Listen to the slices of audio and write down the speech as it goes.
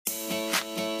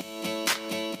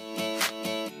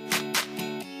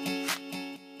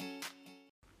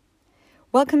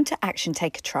Welcome to Action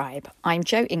Taker Tribe. I'm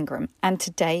Jo Ingram, and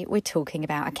today we're talking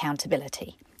about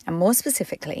accountability, and more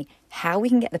specifically, how we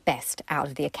can get the best out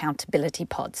of the accountability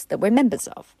pods that we're members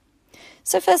of.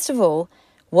 So first of all,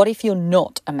 what if you're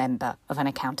not a member of an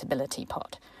accountability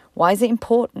pod? Why is it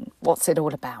important? What's it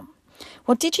all about?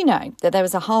 Well, did you know that there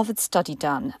was a Harvard study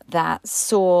done that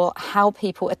saw how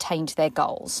people attained their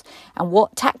goals and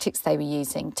what tactics they were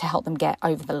using to help them get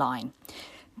over the line?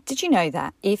 Did you know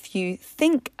that if you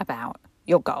think about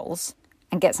your goals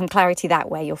and get some clarity that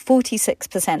way, you're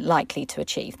 46% likely to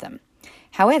achieve them?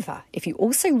 However, if you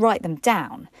also write them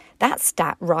down, that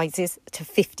stat rises to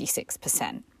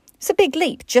 56%. It's a big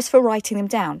leap just for writing them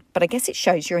down, but I guess it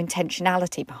shows your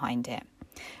intentionality behind it.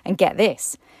 And get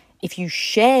this, if you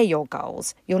share your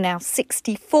goals, you're now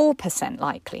 64%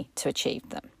 likely to achieve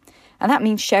them. And that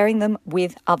means sharing them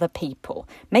with other people,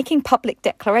 making public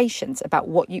declarations about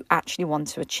what you actually want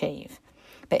to achieve.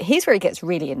 But here's where it gets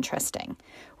really interesting.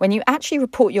 When you actually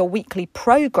report your weekly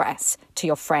progress to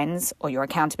your friends or your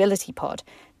accountability pod,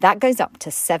 that goes up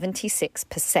to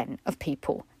 76% of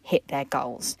people hit their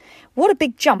goals. What a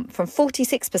big jump from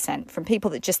 46% from people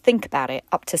that just think about it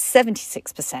up to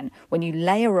 76% when you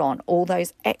layer on all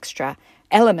those extra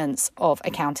elements of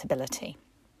accountability.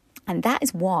 And that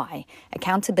is why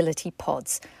accountability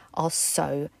pods are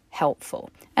so helpful,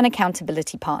 and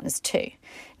accountability partners too.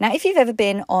 Now, if you've ever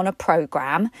been on a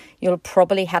program, you'll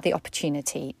probably have the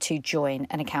opportunity to join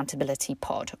an accountability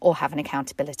pod or have an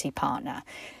accountability partner.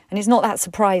 And it's not that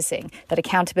surprising that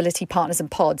accountability partners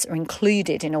and pods are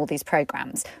included in all these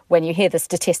programs when you hear the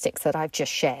statistics that I've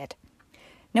just shared.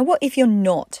 Now, what if you're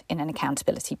not in an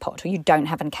accountability pod or you don't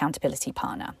have an accountability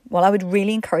partner? Well, I would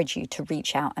really encourage you to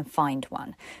reach out and find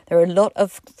one. There are a lot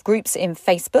of groups in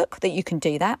Facebook that you can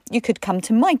do that. You could come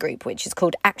to my group, which is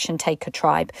called Action Taker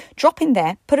Tribe. Drop in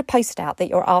there, put a post out that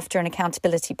you're after an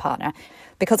accountability partner,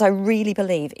 because I really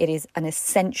believe it is an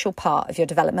essential part of your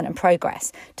development and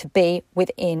progress to be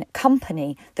within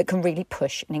company that can really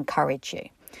push and encourage you.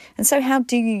 And so how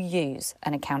do you use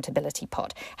an accountability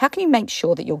pod? How can you make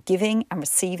sure that you're giving and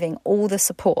receiving all the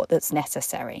support that's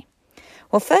necessary?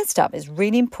 Well, first up, it's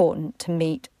really important to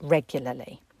meet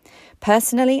regularly.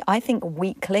 Personally, I think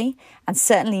weekly and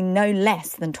certainly no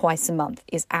less than twice a month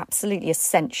is absolutely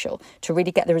essential to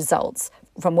really get the results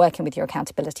from working with your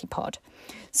accountability pod.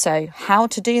 So how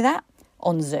to do that?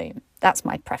 On Zoom. That's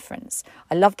my preference.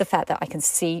 I love the fact that I can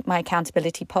see my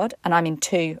accountability pod, and I'm in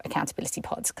 2 accountability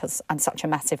pods because I'm such a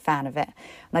massive fan of it.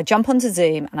 And I jump onto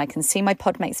Zoom and I can see my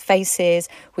podmates' faces.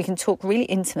 We can talk really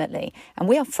intimately, and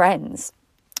we are friends.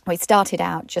 We started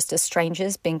out just as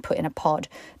strangers being put in a pod,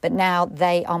 but now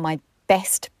they are my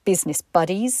best business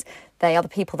buddies. They are the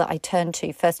people that I turn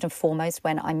to first and foremost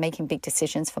when I'm making big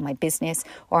decisions for my business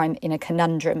or I'm in a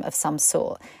conundrum of some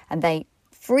sort. And they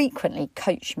frequently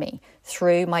coach me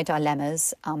through my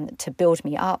dilemmas to build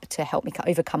me up, to help me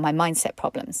overcome my mindset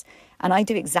problems. And I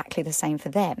do exactly the same for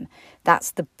them. That's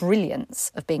the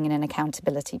brilliance of being in an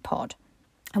accountability pod.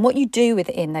 And what you do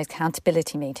within those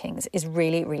accountability meetings is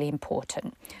really, really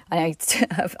important. I know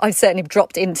I've certainly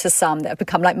dropped into some that have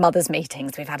become like mothers'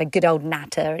 meetings. We've had a good old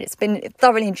natter. It's been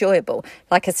thoroughly enjoyable.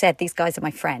 Like I said, these guys are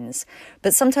my friends.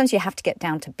 But sometimes you have to get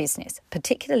down to business,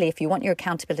 particularly if you want your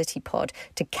accountability pod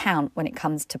to count when it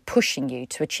comes to pushing you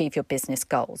to achieve your business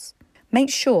goals. Make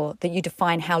sure that you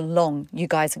define how long you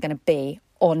guys are going to be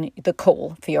on the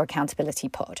call for your accountability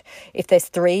pod. If there's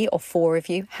 3 or 4 of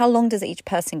you, how long does each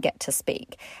person get to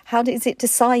speak? How is it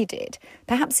decided?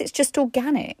 Perhaps it's just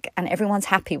organic and everyone's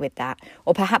happy with that.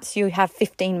 Or perhaps you have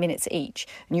 15 minutes each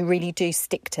and you really do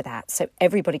stick to that, so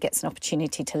everybody gets an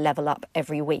opportunity to level up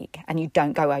every week and you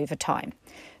don't go over time.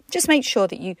 Just make sure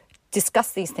that you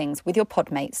discuss these things with your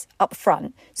podmates up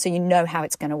front so you know how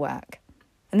it's going to work.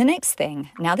 And the next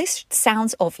thing, now this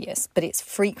sounds obvious, but it's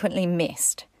frequently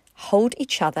missed. Hold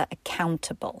each other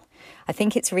accountable. I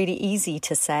think it's really easy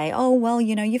to say, oh, well,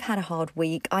 you've had a hard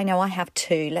week. I know I have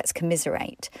too. Let's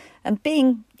commiserate. And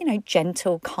being,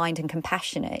 gentle, kind and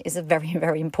compassionate is a very,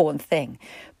 very important thing.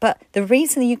 But the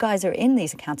reason that you guys are in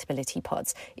these accountability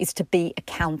pods is to be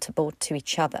accountable to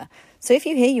each other. So if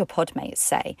you hear your podmates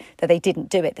say that they didn't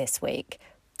do it this week,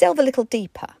 delve a little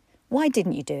deeper. Why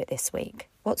didn't you do it this week?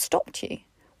 What stopped you?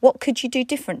 What could you do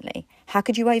differently? How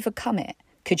could you overcome it?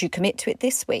 Could you commit to it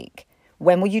this week?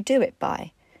 When will you do it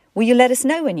by? Will you let us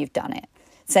know when you've done it?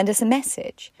 Send us a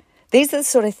message. These are the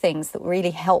sort of things that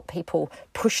really help people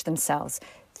push themselves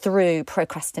through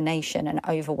procrastination and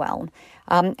overwhelm.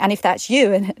 And if that's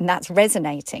you and that's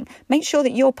resonating, make sure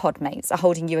that your podmates are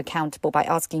holding you accountable by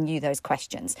asking you those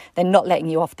questions. They're not letting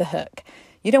you off the hook.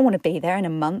 You don't want to be there in a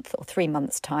month or 3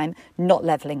 months' time not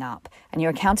levelling up, and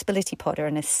your accountability pod are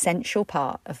an essential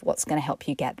part of what's going to help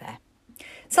you get there.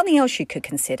 Something else you could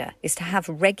consider is to have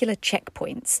regular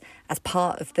checkpoints as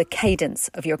part of the cadence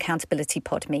of your accountability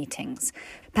pod meetings.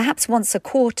 Perhaps once a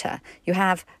quarter, you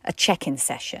have a check-in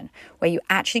session where you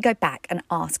actually go back and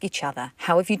ask each other,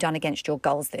 how have you done against your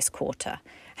goals this quarter?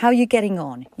 How are you getting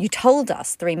on? You told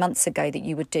us 3 months ago that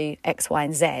you would do X, Y,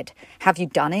 and Z. Have you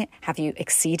done it? Have you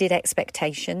exceeded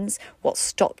expectations? What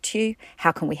stopped you?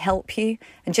 How can we help you?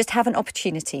 And just have an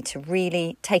opportunity to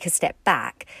really take a step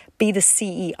back, be the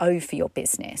CEO for your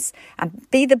business, and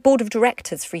be the board of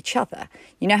directors for each other.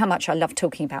 You know how much I love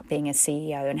talking about being a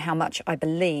CEO and how much I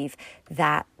believe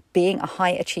that being a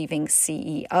high-achieving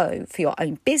CEO for your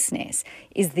own business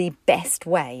is the best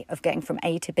way of getting from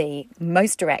A to B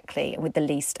most directly and with the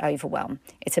least overwhelm.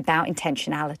 It's about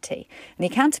intentionality. And the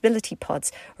accountability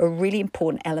pods are a really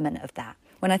important element of that.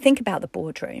 When I think about the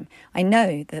boardroom, I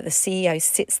know that the CEO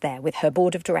sits there with her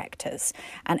board of directors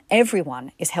and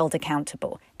everyone is held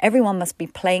accountable. Everyone must be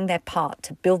playing their part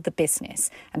to build the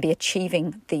business and be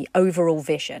achieving the overall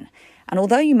vision. And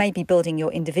although you may be building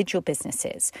your individual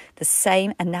businesses, the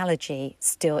same analogy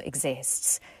still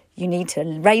exists. You need to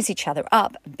raise each other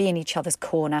up, be in each other's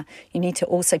corner. You need to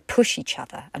also push each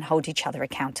other and hold each other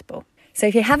accountable. So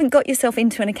if you haven't got yourself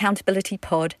into an accountability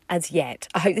pod as yet,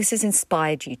 I hope this has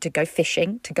inspired you to go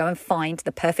fishing, to go and find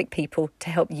the perfect people to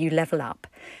help you level up.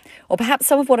 Or perhaps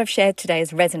some of what I've shared today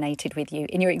has resonated with you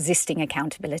in your existing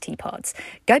accountability pods.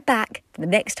 Go back the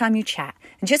next time you chat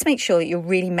and just make sure that you're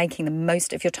really making the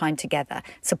most of your time together,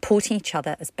 supporting each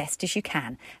other as best as you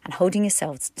can and holding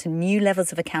yourselves to new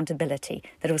levels of accountability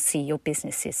that will see your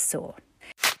businesses soar.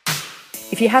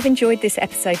 If you have enjoyed this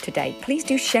episode today, please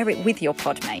do share it with your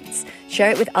podmates.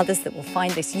 Share it with others that will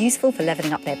find this useful for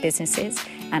levelling up their businesses.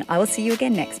 And I will see you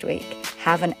again next week.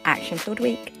 Have an action-filled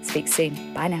week. Speak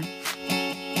soon. Bye now.